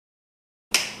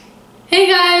Hey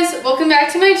guys, welcome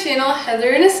back to my channel,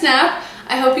 Heather in a Snap.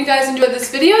 I hope you guys enjoyed this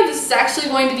video. This is actually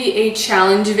going to be a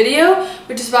challenge video,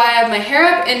 which is why I have my hair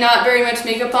up and not very much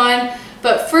makeup on.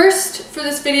 But first, for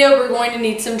this video, we're going to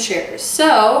need some chairs.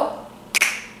 So,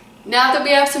 now that we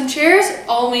have some chairs,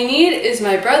 all we need is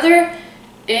my brother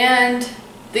and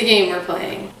the game we're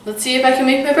playing. Let's see if I can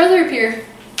make my brother appear.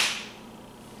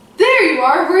 There you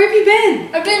are, where have you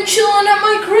been? I've been chilling at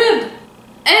my crib.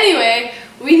 Anyway,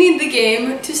 we need the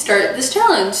game to start this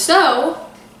challenge. So,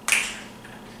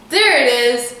 there it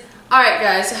is. Alright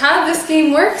guys, so how this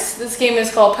game works, this game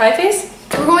is called Pie Face.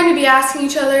 We're going to be asking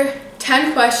each other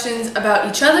 10 questions about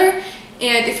each other,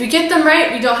 and if we get them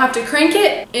right, we don't have to crank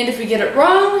it, and if we get it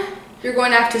wrong, you're going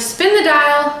to have to spin the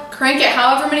dial, crank it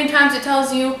however many times it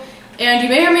tells you, and you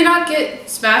may or may not get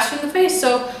smashed in the face.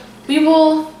 So we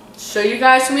will show you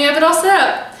guys when we have it all set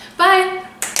up. Bye!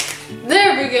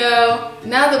 There we go.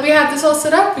 Now that we have this all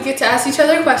set up, we get to ask each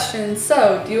other questions.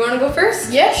 So, do you want to go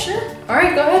first? Yeah, sure.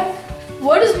 Alright, go ahead.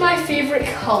 What is my favorite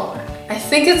color? I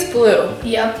think it's blue.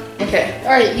 Yep. Okay.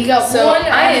 Alright, you got So, one I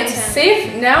out am of 10.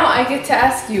 safe. Now I get to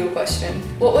ask you a question.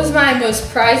 What was my most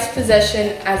prized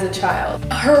possession as a child?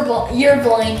 Your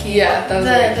blankie. Yeah, that was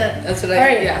right. That's what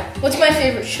Alright, yeah. What's my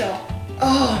favorite show?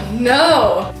 Oh,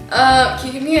 no. Can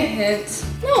you give me a hint?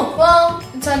 No, well,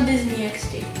 it's on Disney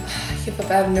XD. I give up,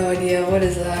 I have no idea. What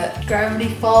is that? Gravity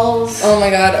Falls. Oh my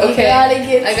god, okay.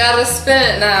 I gotta spin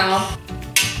it now.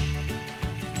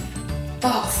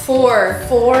 Oh, 4.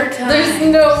 4 times. There's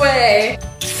no way.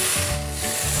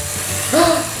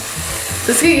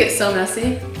 This is gonna get so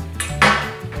messy.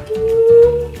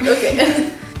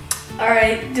 Okay.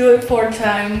 Alright, do it 4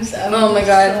 times. Oh my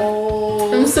god.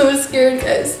 I'm so scared,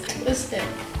 guys. Twist it.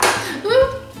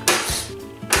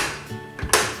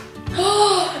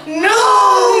 No!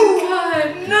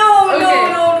 Oh my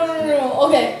god. No.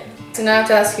 Okay. So now I have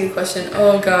to ask you a question.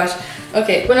 Oh gosh.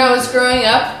 Okay, when I was growing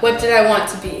up, what did I want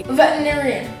to be? A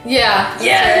veterinarian. Yeah.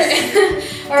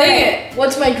 Yes! Right. Dang it.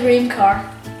 What's my dream car?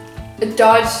 A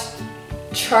Dodge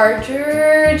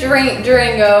Charger?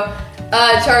 Durango.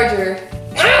 Charger.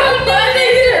 Oh, no, I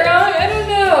did it wrong. I don't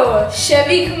know.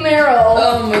 Chevy Camaro.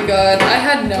 Oh my god, I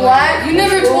had no Black idea. You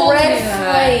never told me red that.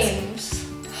 flames.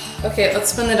 Okay, let's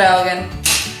spin the dial again.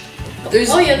 There's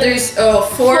 4 4 again. There's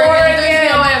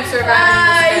no way I'm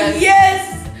surviving this.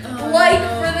 Yes! Oh, Like no.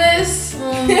 for this.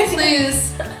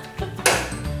 Please.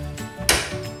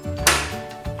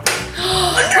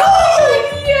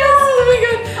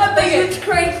 I bet you it's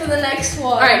crank for the next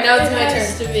one. Alright, now it's my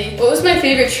has turn. to be. What was my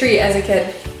favorite treat as a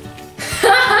kid?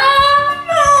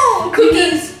 No!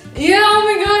 Cookies. Yeah, oh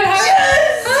my god.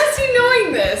 Yes! How is he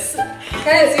knowing this?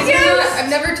 Guys, I've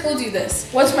never told you this.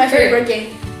 What's my favorite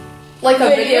game? Like a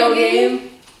Video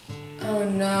game? Oh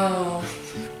no.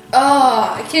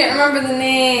 Oh, I can't remember the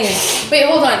name. Wait,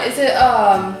 hold on. Is it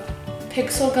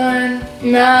Pixel Gun?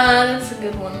 Nah, that's a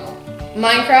good one though.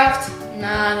 Minecraft?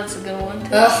 Nah, that's a good one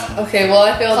too. Ugh, okay, well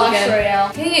I failed Clash again. Royale.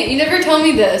 Dang it, you never told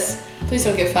me this. Please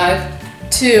don't get 5.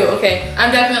 2, okay.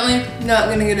 I'm definitely not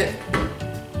gonna get it.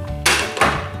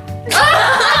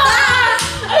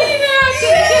 I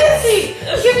can't see.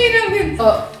 Give me a napkin.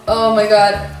 Oh my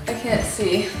god, I can't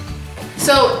see.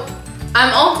 So,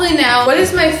 I'm all clean now. What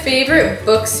is my favorite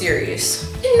book series?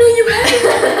 I didn't know you had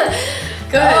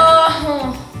Go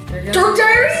ahead. Dark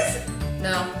Diaries?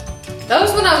 No. That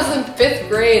was when I was in 5th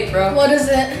grade, bro. What is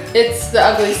it? It's the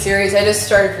Ugly series. I just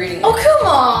started reading it. Oh, come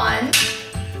on.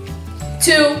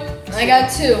 2. I got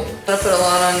 2. I'm gonna put a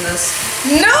lot on this.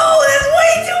 No, that's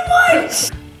way too much.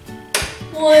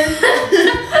 1.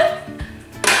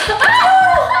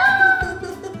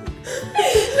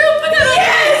 No, put that on.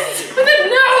 Yes! Put that,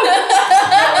 no! No,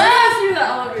 do that,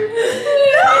 Oliver.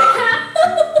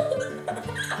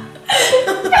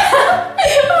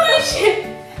 Oh shit.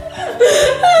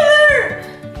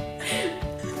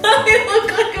 I look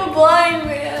like a blind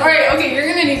man. Alright, okay, you're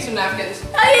gonna need some napkins.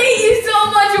 I hate you so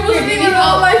much. It wasn't Here, even you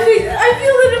on my face. I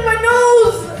feel it in my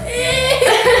nose.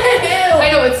 I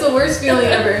know, it's the worst feeling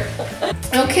ever.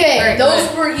 Okay, Alright, go those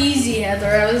ahead. were easy,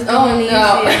 Heather. I was Oh, going easy no.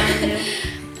 on you.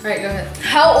 Alright, go ahead.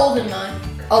 How old am I?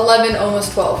 11,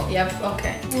 almost 12. Yep,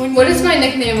 okay. What is my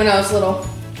nickname when I was little?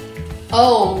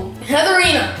 Oh,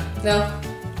 Heatherina. No.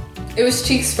 It was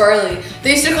Cheeks Farley.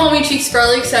 They used to call me Cheeks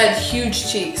Farley because I had huge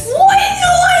cheeks. What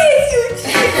noise?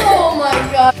 Oh my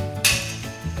god.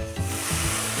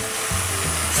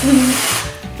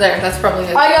 There, that's probably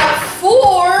good. I got 4.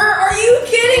 Are you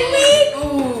kidding me?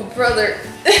 Ooh, brother.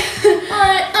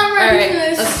 Alright, I'm ready Alright, for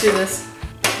this. let's do this.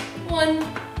 1,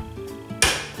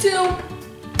 2,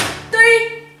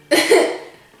 3,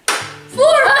 4.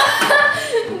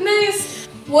 Nice.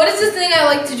 What is the thing I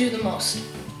like to do the most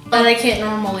that I can't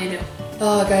normally do?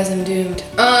 Oh, guys, I'm doomed.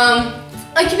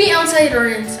 It can be outside or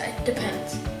inside,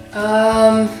 depends.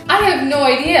 I have no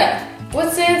idea.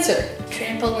 What's the answer?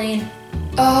 Trampoline.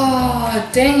 Oh,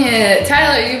 dang it.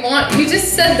 Tyler, you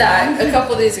just said that a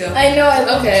couple days ago. I know, I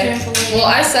love Okay. trampoline. Well,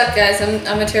 I suck, guys.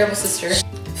 I'm a terrible sister.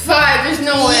 5, there's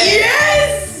no way.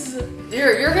 Yes!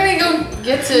 You're gonna go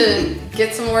get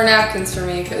some more napkins for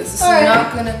me, because this is Alright.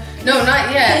 not gonna, no,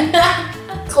 not yet.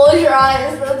 Close your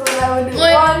eyes, that's what I would do.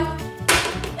 One.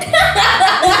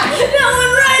 That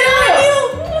one right on you!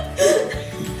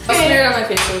 I'll smear it on my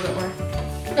face a little bit more.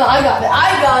 No, I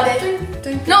got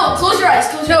it. No, close your eyes.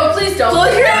 No, please don't.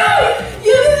 Close your eyes!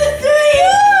 You did it to me!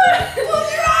 Close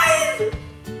your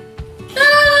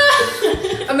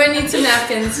eyes! I'm gonna need some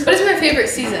napkins. What is my favorite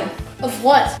season? Of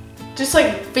what? Just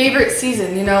like favorite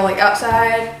season, you know, like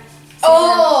outside.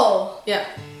 Oh! Yeah.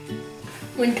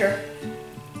 Winter.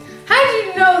 How did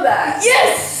you know that?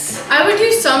 Yes! I would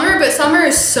do summer, but summer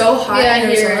is so hot Yeah, in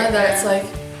I hear Arizona it. that it's like,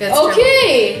 yeah, it's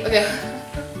Okay! terrible. Okay.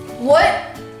 What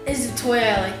is the toy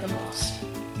I like the most?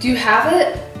 Do you have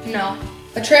it? No.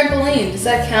 A trampoline, does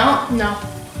that count? No.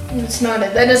 It's not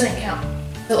it. That doesn't count.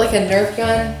 Is it like a Nerf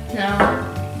gun? No.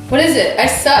 What is it? I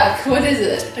suck. What is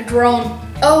it? A drone.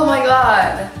 Oh my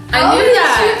god. I How knew did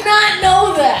that. you not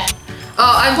know that?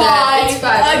 Oh, I'm dead. It's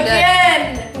 5. I'm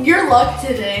dead. Again! Your luck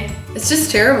today. It's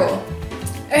just terrible.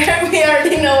 We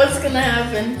already know what's gonna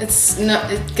happen. It's not,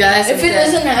 guys. If I'm it dead.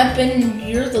 doesn't happen,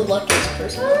 you're the luckiest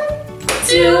person.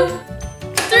 2,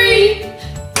 3,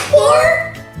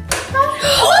 4.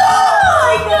 Oh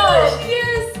my gosh,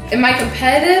 yes! Am I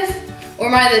competitive, or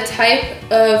am I the type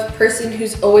of person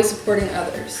who's always supporting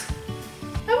others?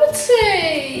 I would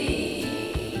say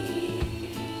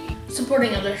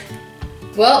supporting others.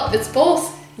 Well, it's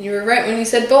both. You were right when you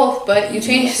said both, but you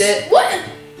changed it. What?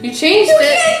 You changed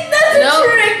it. That's a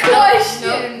trick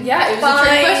question. No. Yeah, it was a trick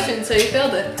Fine. question, so you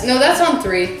failed it. No, that's on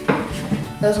 3.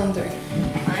 That was on 3.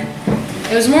 Fine.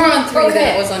 It was more on 3 than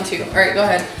Okay. it was on 2. All right, go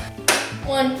ahead.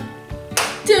 1,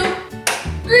 2,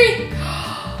 3.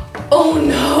 Oh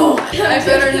no! I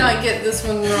better not get this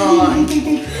one wrong.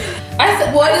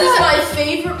 What is my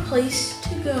favorite place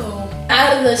to go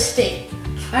out of the state?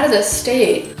 Out of the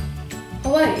state?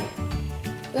 Hawaii.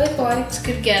 I like Hawaii. It's a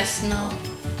good guess. No.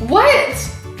 What?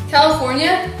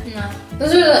 California? No.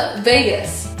 Those are the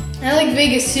Vegas. I like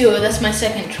Vegas too. That's my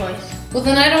second choice. Well,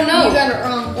 then I don't know. You got it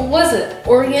wrong. What was it?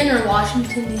 Oregon or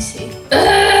Washington, D.C.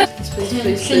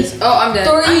 Please. Oh, I'm dead.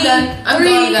 I'm done. I'm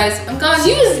gone, guys. I'm gone.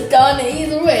 She was done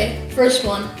either way. First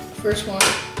one.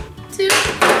 2.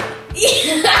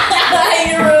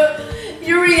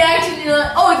 your reaction, you're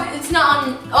like, oh, it's not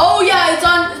on. Oh yeah, it's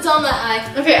on that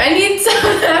eye. Okay, I need some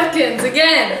napkins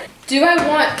again. Do I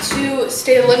want to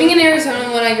stay living in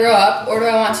Arizona when I grow up, or do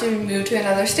I want to move to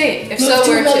another state? If Move so, to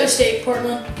where another to? state,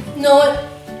 Portland. Know it.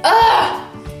 Ah!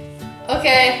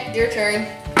 Okay, your turn.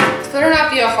 This better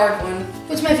not be a hard one.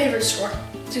 What's my favorite store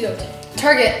to go to?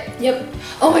 Target. Yep.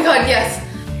 Oh my god, yes.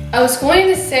 I was going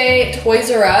to say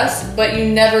Toys R Us, but you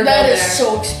never go That there. is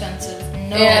so expensive.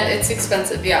 No. And it's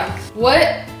expensive, yeah. What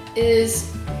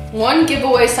is one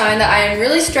giveaway sign that I am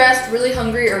really stressed, really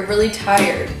hungry, or really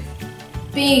tired?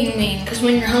 Being mean, because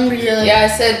when you're hungry, you're like. Yeah,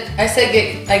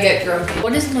 I get grumpy.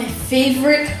 What is my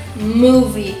favorite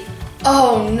movie?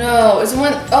 Oh no, is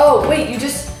one, oh wait,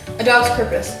 A Dog's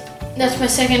Purpose. That's my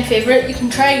second favorite. You can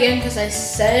try again because I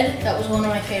said that was one of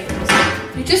my favorites.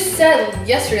 You just said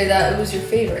yesterday that it was your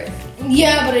favorite.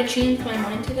 Yeah, but I changed my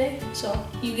mind today, so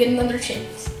you get another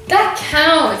chance. That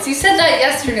counts, you said that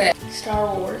yesterday.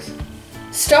 Star Wars.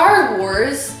 Star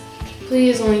Wars?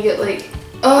 Please only get like,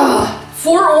 ugh.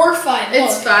 4 or 5.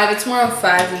 It's 5, it's more on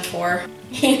 5 than 4. I'm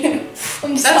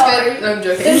That's sorry. good, no, I'm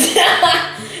joking.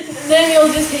 Then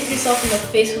you'll just hit yourself in the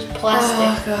face with plastic.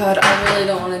 Oh god, I really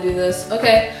don't want to do this.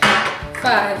 Okay,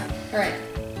 5. All right.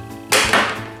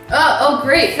 Oh,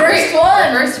 great. First great.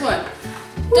 one. First one.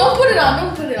 Don't put it on.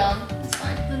 Don't put it on. It's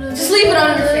fine. Just leave it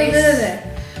on your face.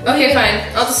 Okay, fine.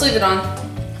 I'll just leave it on.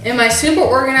 Am I super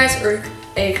organized or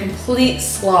a complete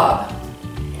slob?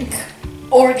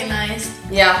 Organized.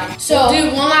 Yeah. So- we'll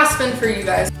do one last spin for you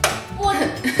guys.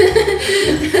 1, 2,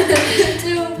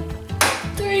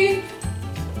 3.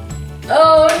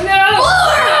 Oh no!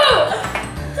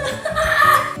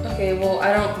 4! Okay, well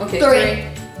I don't. Okay, 3.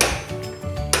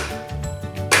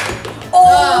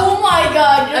 Oh my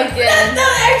god! Again.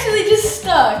 That actually just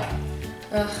stuck.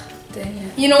 Ugh, dang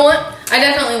it. You know what? I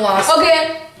definitely lost.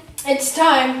 Okay, it's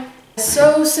time.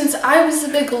 So since I was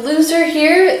the big loser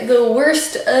here, the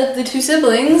worst of the 2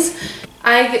 siblings,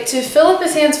 I get to fill up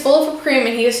his hands full of cream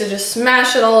and he gets to just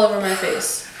smash it all over my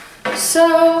face.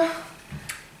 So,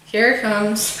 here it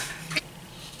comes.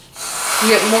 You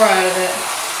get more out of it.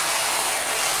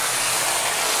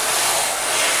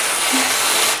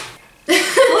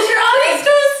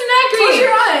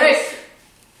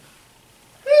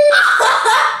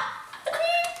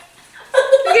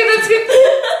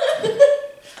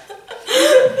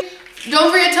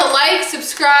 like,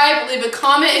 subscribe, leave a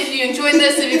comment if you enjoyed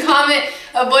this, leave a comment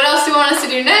of what else you want us to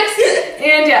do next.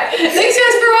 And yeah, thanks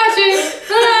guys for watching.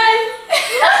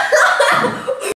 Bye!